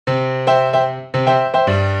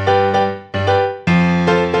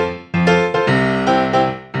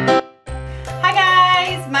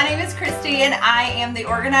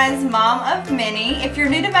organized mom of many. If you're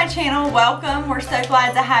new to my channel, welcome. We're so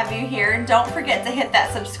glad to have you here. Don't forget to hit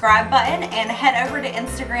that subscribe button and head over to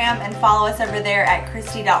Instagram and follow us over there at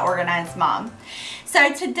Christy.organizedMOM.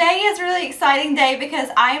 So today is a really exciting day because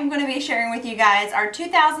I am going to be sharing with you guys our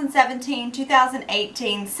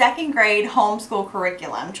 2017-2018 second grade homeschool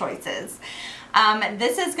curriculum choices.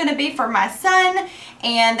 This is going to be for my son,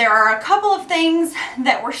 and there are a couple of things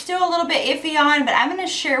that we're still a little bit iffy on, but I'm going to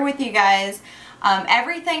share with you guys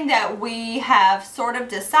everything that we have sort of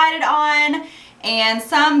decided on and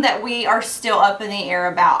some that we are still up in the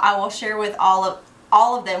air about. I will share with all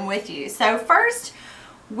of them with you. So first,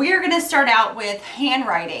 we're going to start out with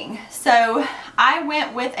handwriting. So I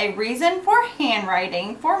went with a reason for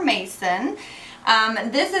handwriting for Mason.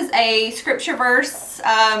 This is a scripture verse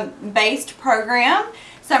based program,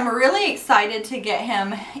 so I'm really excited to get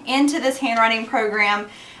him into this handwriting program.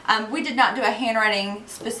 We did not do a handwriting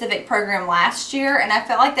specific program last year, and I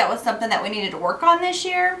felt like that was something that we needed to work on this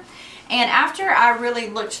year. And after I really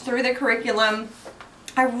looked through the curriculum,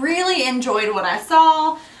 I really enjoyed what I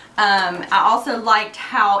saw. I also liked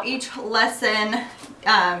how each lesson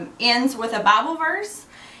ends with a Bible verse.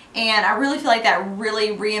 And I really feel like that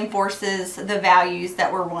really reinforces the values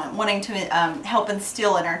that we're wanting to help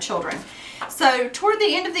instill in our children. So toward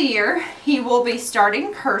the end of the year, he will be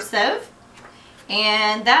starting cursive.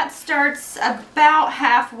 And that starts about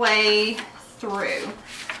halfway through.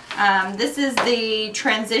 This is the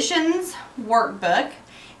transitions workbook.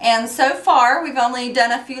 And so far, we've only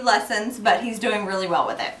done a few lessons, but he's doing really well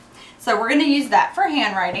with it. So we're going to use that for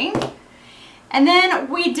handwriting. And then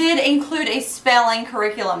we did include a spelling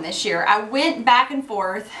curriculum this year. I went back and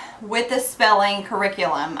forth with the spelling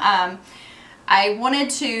curriculum. I wanted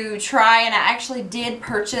to try, and I actually did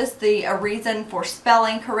purchase the A Reason for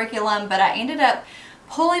Spelling curriculum, but I ended up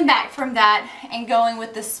pulling back from that and going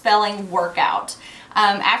with the spelling workout.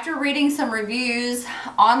 After reading some reviews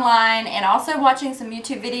online and also watching some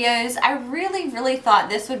YouTube videos, I really thought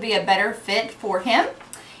this would be a better fit for him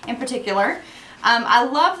in particular. I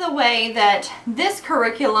love the way that this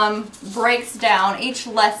curriculum breaks down each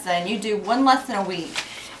lesson. You do one lesson a week,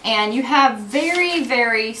 and you have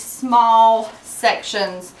very small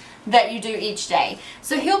sections that you do each day.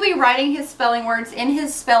 So he'll be writing his spelling words in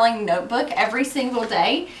his spelling notebook every single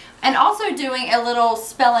day, and also doing a little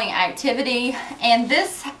spelling activity. And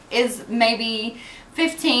this is maybe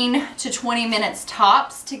 15 to 20 minutes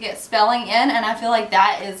tops to get spelling in, and I feel like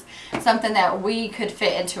that is something that we could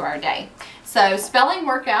fit into our day. So spelling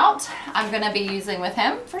workout, I'm going to be using with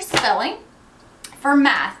him for spelling. For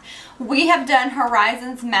math, we have done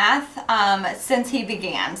Horizons Math since he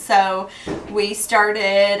began. So we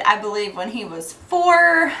started, I believe, when he was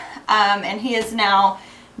 4, and he is now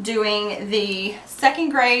doing the second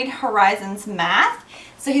grade Horizons Math.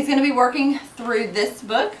 So he's going to be working through this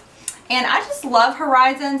book. And I just love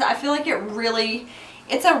Horizons. I feel like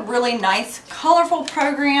it's a really nice, colorful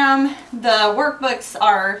program. The workbooks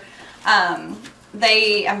are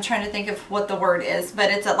I'm trying to think of what the word is, but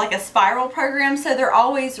it's like a spiral program, so they're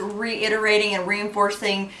always reiterating and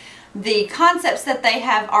reinforcing the concepts that they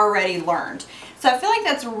have already learned. So I feel like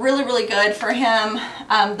that's really good for him.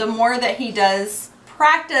 The more that he does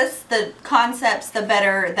practice the concepts, the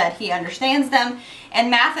better that he understands them. And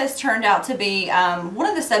math has turned out to be one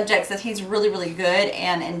of the subjects that he's really good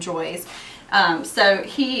and enjoys. So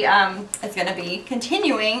he is going to be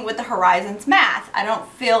continuing with the Horizons Math. I don't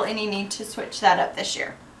feel any need to switch that up this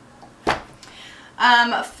year.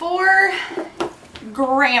 For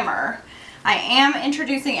grammar, I am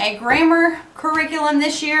introducing a grammar curriculum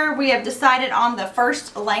this year. We have decided on the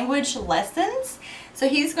first language lessons. So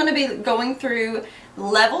he's going to be going through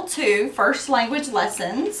level 2 first language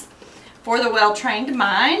lessons for the well-trained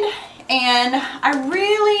mind. And I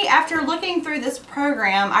really, after looking through this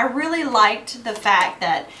program, I really liked the fact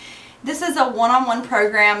that this is a one-on-one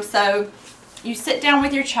program. So you sit down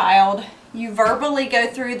with your child, you verbally go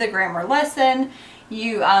through the grammar lesson.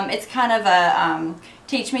 It's kind of a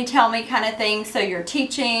teach me, tell me kind of thing. So you're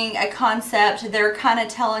teaching a concept, they're kind of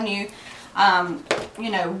telling you, you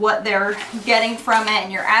know, what they're getting from it,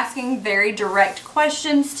 and you're asking very direct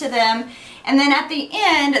questions to them. And then at the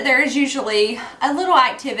end, there is usually a little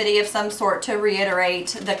activity of some sort to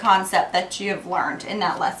reiterate the concept that you have learned in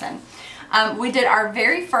that lesson. We did our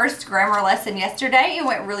very first grammar lesson yesterday. It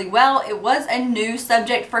went really well. It was a new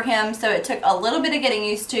subject for him, so it took a little bit of getting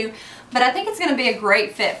used to, but I think it's going to be a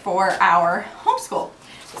great fit for our homeschool.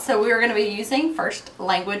 So we're going to be using first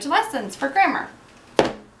language lessons for grammar.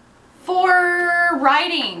 For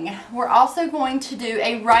writing, we're also going to do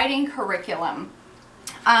a writing curriculum.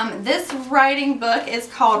 This writing book is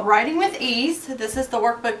called Writing with Ease. This is the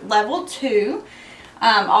workbook level 2.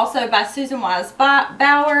 also by Susan Wise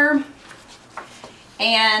Bauer.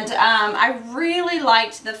 And I really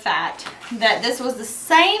liked the fact that this was the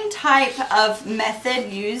same type of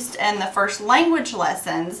method used in the first language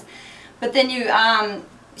lessons, but then you,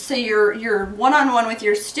 so you're one-on-one with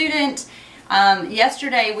your student.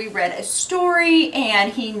 Yesterday we read a story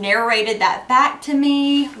and he narrated that back to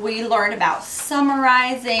me. We learned about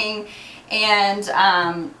summarizing, and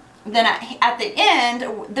then at the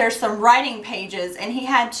end there's some writing pages and he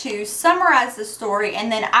had to summarize the story, and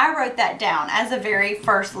then I wrote that down as a very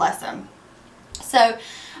first lesson. So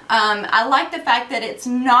I like the fact that it's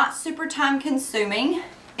not super time consuming.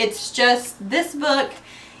 It's just this book,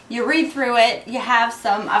 you read through it, you have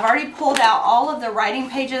some, I've already pulled out all of the writing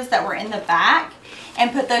pages that were in the back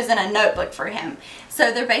and put those in a notebook for him.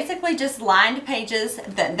 So they're basically just lined pages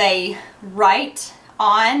that they write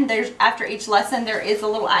on. There's, after each lesson there is a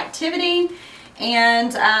little activity,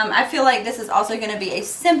 and I feel like this is also going to be a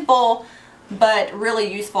simple but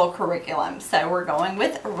really useful curriculum. So we're going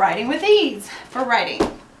with Writing with Ease for writing.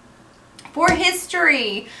 For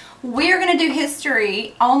history, we're going to do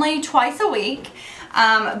history only twice a week,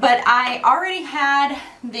 but I already had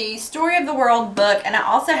the Story of the World book, and I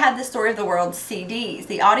also had the Story of the World CDs,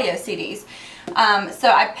 the audio CDs. So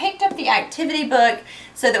I picked up the activity book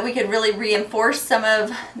so that we could really reinforce some of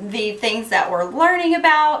the things that we're learning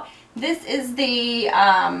about. This is the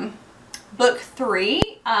book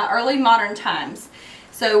 3, Early Modern Times.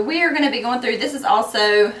 So we are going to be going through, this is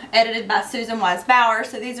also edited by Susan Wise Bauer,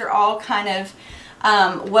 so these are all kind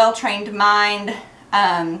of well-trained mind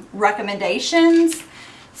recommendations.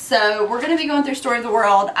 So we're going to be going through Story of the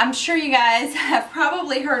World. I'm sure you guys have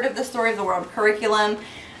probably heard of the Story of the World curriculum,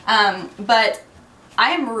 but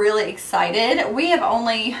I am really excited. We have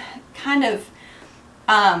only kind of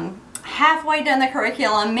halfway done the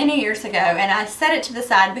curriculum many years ago, and I set it to the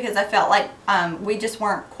side because I felt like we just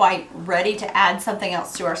weren't quite ready to add something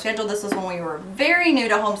else to our schedule. This was when we were very new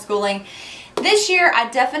to homeschooling. This year I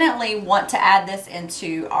definitely want to add this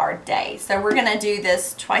into our day. So we're going to do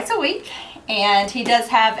this twice a week, and he does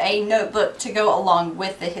have a notebook to go along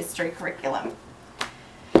with the history curriculum.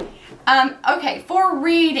 Okay, for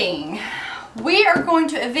reading, we are going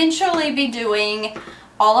to eventually be doing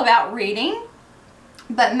all about reading,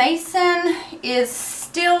 but Mason is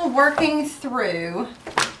still working through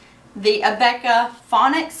the Abeka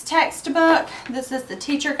phonics textbook. This is the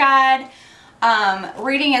teacher guide.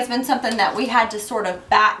 Reading has been something that we had to sort of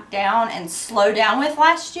back down and slow down with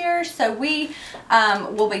last year, so we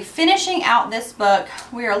will be finishing out this book.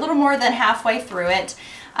 We are a little more than halfway through it,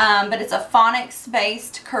 but it's a phonics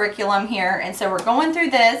based curriculum here, and so we're going through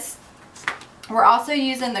this. We're also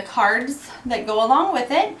using the cards that go along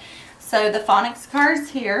with it, so the phonics cards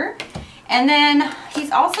here. And then he's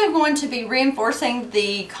also going to be reinforcing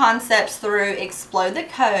the concepts through Explode the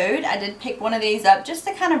Code. I did pick one of these up just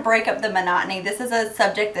to kind of break up the monotony. This is a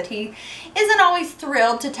subject that he isn't always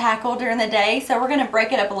thrilled to tackle during the day, so we're going to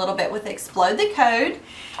break it up a little bit with Explode the Code.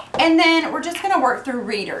 And then we're just going to work through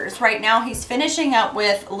readers. Right now he's finishing up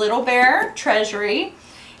with Little Bear Treasury.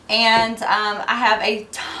 And I have a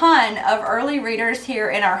ton of early readers here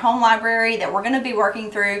in our home library that we're going to be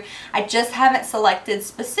working through. I just haven't selected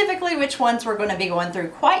specifically which ones we're going to be going through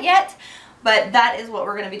quite yet, but that is what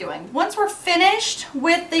we're going to be doing. Once we're finished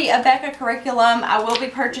with the Abeka curriculum, I will be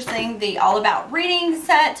purchasing the All About Reading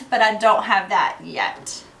set, but I don't have that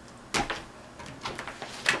yet.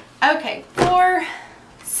 Okay, for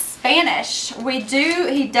Spanish,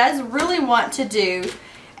 he does really want to do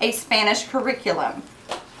a Spanish curriculum.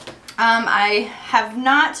 I have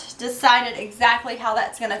not decided exactly how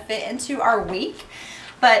that's going to fit into our week,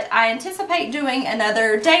 but I anticipate doing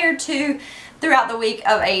another day or two throughout the week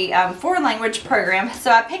of a foreign language program. So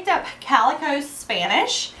I picked up Calico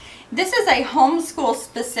Spanish. This is a homeschool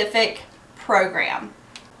specific program.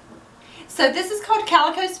 So this is called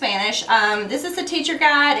Calico Spanish. This is a teacher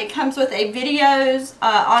guide. It comes with a videos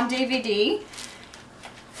on DVD.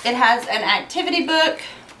 It has an activity book.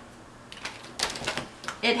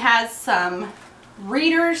 It has some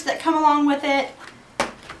readers that come along with it,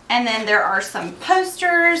 and then there are some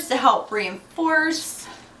posters to help reinforce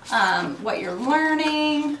what you're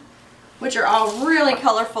learning, which are all really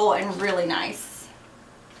colorful and really nice.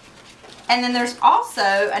 And then there's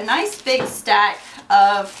also a nice big stack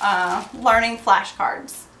of learning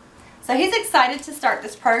flashcards. So he's excited to start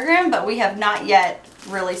this program, but we have not yet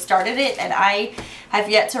really started it, and I have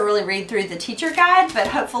yet to really read through the teacher guide, but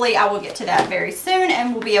hopefully I will get to that very soon,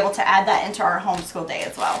 and we'll be able to add that into our homeschool day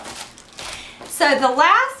as well. So the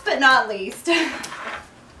last but not least,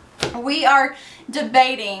 we are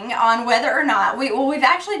debating on whether or not, we've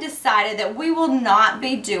actually decided that we will not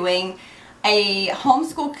be doing a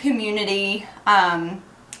homeschool community.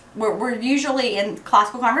 We're usually in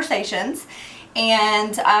classical conversations,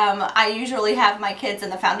 and I usually have my kids in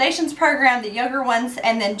the foundations program, the younger ones,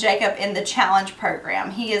 and then Jacob in the challenge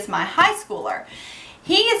program. He is my high schooler.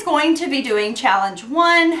 He is going to be doing challenge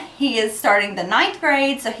 1. He is starting the 9th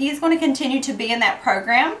grade, so he's going to continue to be in that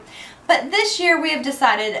program. But this year we have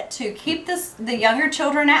decided to keep the younger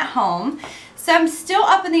children at home. So I'm still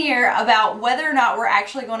up in the air about whether or not we're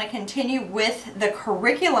actually going to continue with the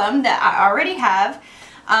curriculum that I already have,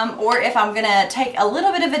 or if I'm going to take a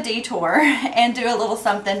little bit of a detour and do a little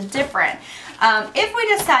something different. If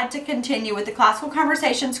we decide to continue with the Classical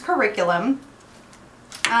Conversations curriculum,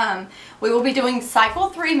 we will be doing cycle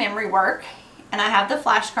 3 memory work, and I have the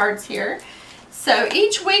flashcards here. So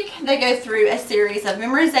each week they go through a series of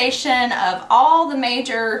memorization of all the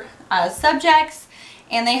major subjects,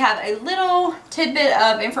 and they have a little tidbit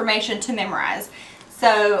of information to memorize.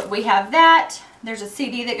 So we have that. There's a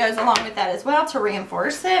CD that goes along with that as well to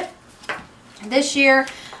reinforce it. This year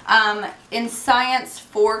in science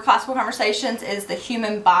for Classical Conversations is the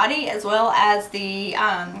human body as well as the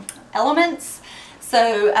elements.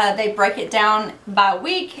 So they break it down by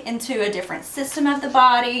week into a different system of the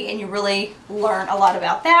body, and you really learn a lot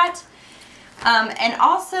about that. And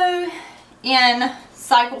also in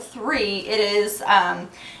cycle 3, it is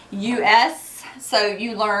US. So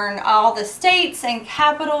you learn all the states and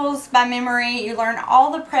capitals by memory. You learn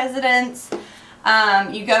all the presidents.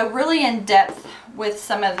 You go really in depth with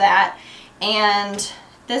some of that. And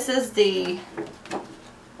this is the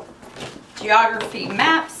geography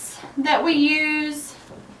maps that we use.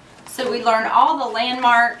 So we learn all the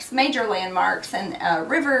landmarks, major landmarks, and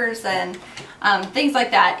rivers and things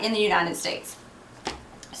like that in the United States.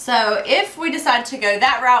 So if we decide to go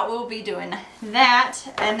that route, we'll be doing that.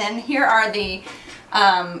 And then here are the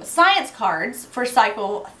science cards for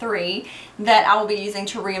cycle 3 that I will be using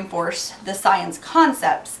to reinforce the science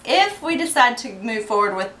concepts if we decide to move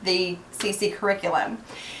forward with the CC curriculum.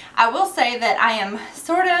 I will say that I am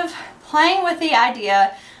sort of playing with the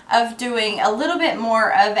idea of doing a little bit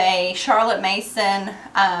more of a Charlotte Mason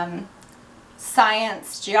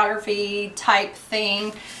science, geography type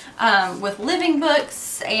thing with living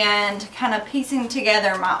books, and kind of piecing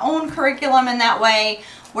together my own curriculum in that way,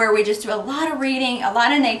 where we just do a lot of reading, a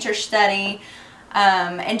lot of nature study,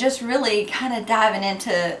 and just really kind of diving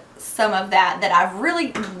into some of that I've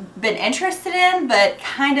really been interested in, but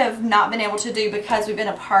kind of not been able to do because we've been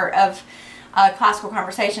a part of Classical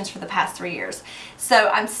Conversations for the past 3 years. So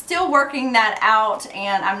I'm still working that out,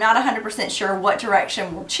 and I'm not 100% sure what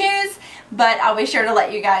direction we'll choose, but I'll be sure to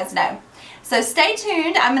let you guys know. So stay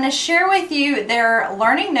tuned. I'm going to share with you their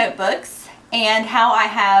learning notebooks and how I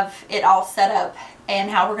have it all set up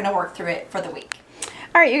and how we're going to work through it for the week.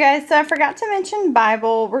 Alright, you guys, so I forgot to mention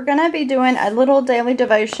Bible. We're going to be doing a little daily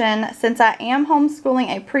devotion since I am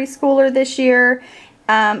homeschooling a preschooler this year,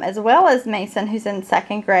 as well as Mason, who's in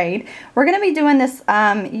 2nd grade. We're going to be doing this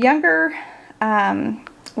younger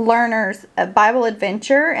learners Bible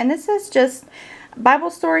adventure, and this is just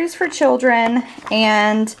Bible stories for children,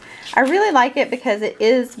 and I really like it because it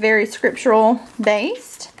is very scriptural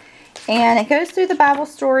based, and it goes through the Bible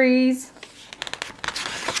stories,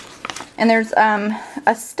 and there's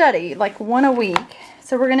a study, like 1 a week.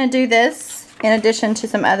 So we're going to do this in addition to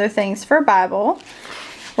some other things for Bible.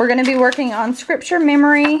 We're going to be working on scripture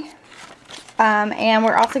memory, and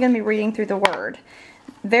we're also going to be reading through the Word.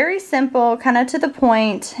 Very simple, kind of to the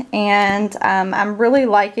point, and I'm really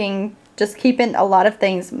liking just keeping a lot of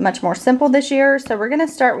things much more simple this year. So we're going to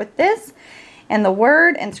start with this and the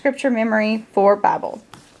Word and scripture memory for Bible.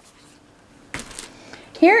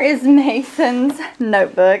 Here is Mason's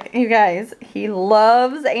notebook. You guys, he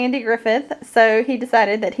loves Andy Griffith, so he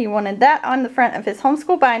decided that he wanted that on the front of his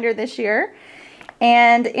homeschool binder this year.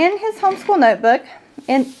 And in his homeschool notebook,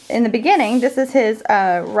 in the beginning, this is his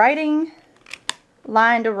writing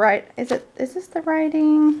line to write. Is this the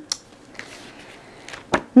writing?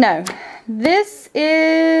 No. This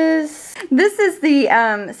is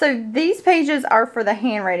the, so these pages are for the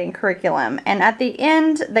handwriting curriculum, and at the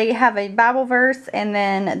end they have a Bible verse, and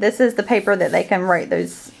then this is the paper that they can write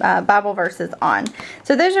those Bible verses on.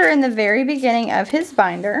 So those are in the very beginning of his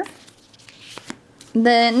binder.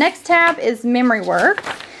 The next tab is memory work,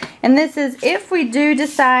 and this is if we do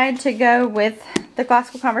decide to go with the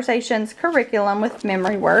Classical Conversations curriculum with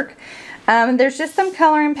memory work. There's just some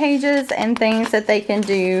coloring pages and things that they can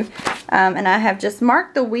do, and I have just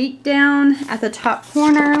marked the week down at the top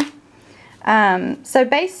corner. So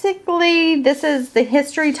basically this is the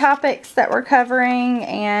history topics that we're covering,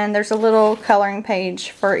 and there's a little coloring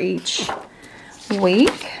page for each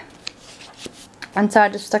week. And so I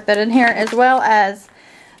just stuck that in here, as well as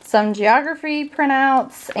some geography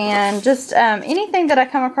printouts and just anything that I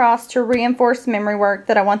come across to reinforce memory work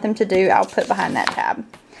that I want them to do, I'll put behind that tab.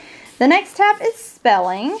 The next tab is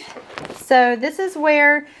spelling. So this is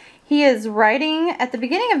where he is writing. At the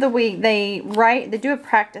beginning of the week, they do a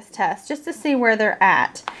practice test just to see where they're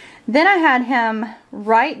at. Then I had him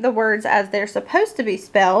write the words as they're supposed to be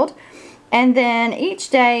spelled. And then each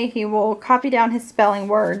day he will copy down his spelling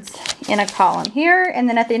words in a column here. And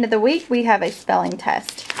then at the end of the week, we have a spelling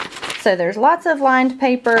test. So there's lots of lined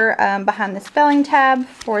paper behind the spelling tab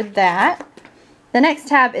for that. The next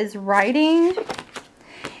tab is writing.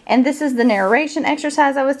 And this is the narration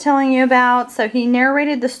exercise I was telling you about. So he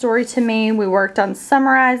narrated the story to me. We worked on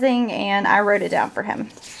summarizing and I wrote it down for him.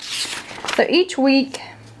 So each week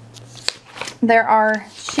there are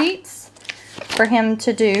sheets for him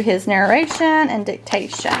to do his narration and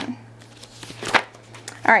dictation.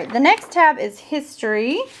 All right, the next tab is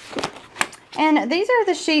history. And these are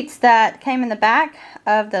the sheets that came in the back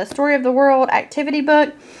of the Story of the World activity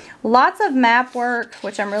book. Lots of map work,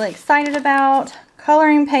 which I'm really excited about.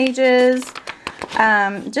 Coloring pages.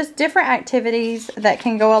 Just different activities that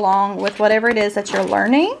can go along with whatever it is that you're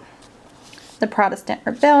learning. The Protestant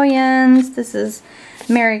Rebellions. This is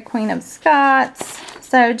Mary Queen of Scots.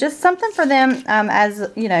 So just something for them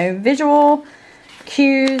as, you know, visual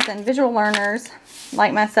cues and visual learners.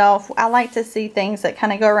 Like myself, I like to see things that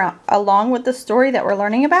kind of go along with the story that we're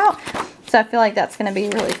learning about. So I feel like that's going to be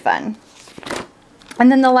really fun.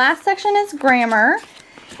 And then the last section is grammar.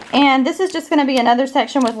 And this is just going to be another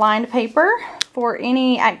section with lined paper for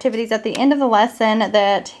any activities at the end of the lesson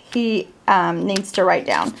that he needs to write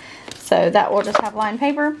down. So that will just have lined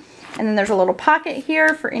paper. And then there's a little pocket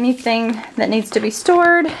here for anything that needs to be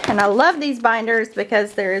stored. And I love these binders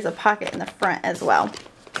because there is a pocket in the front as well.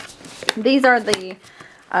 These are the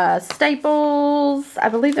Staples, I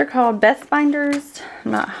believe they're called Best Binders.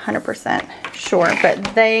 I'm not 100% sure, but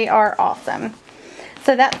they are awesome.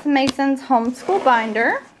 So that's Mason's homeschool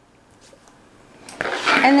binder.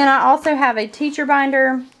 And then I also have a teacher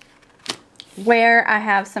binder where I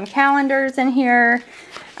have some calendars in here.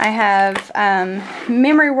 I have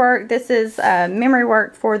memory work. This is memory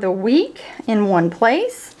work for the week in one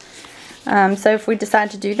place. So if we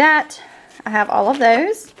decide to do that, I have all of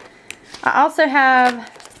those. I also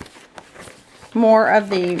have more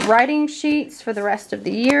of the writing sheets for the rest of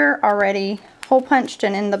the year already hole punched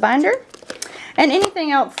and in the binder. And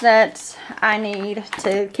anything else that I need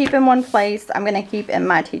to keep in one place, I'm going to keep in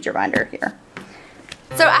my teacher binder here.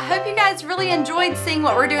 So I hope you guys really enjoyed seeing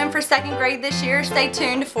what we're doing for 2nd grade this year. Stay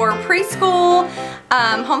tuned for preschool,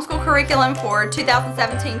 homeschool curriculum for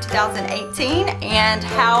 2017-2018, and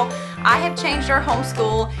how I have changed our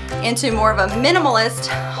homeschool into more of a minimalist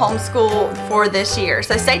homeschool for this year.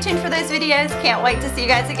 So stay tuned for those videos. Can't wait to see you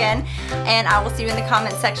guys again, and I will see you in the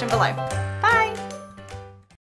comments section below.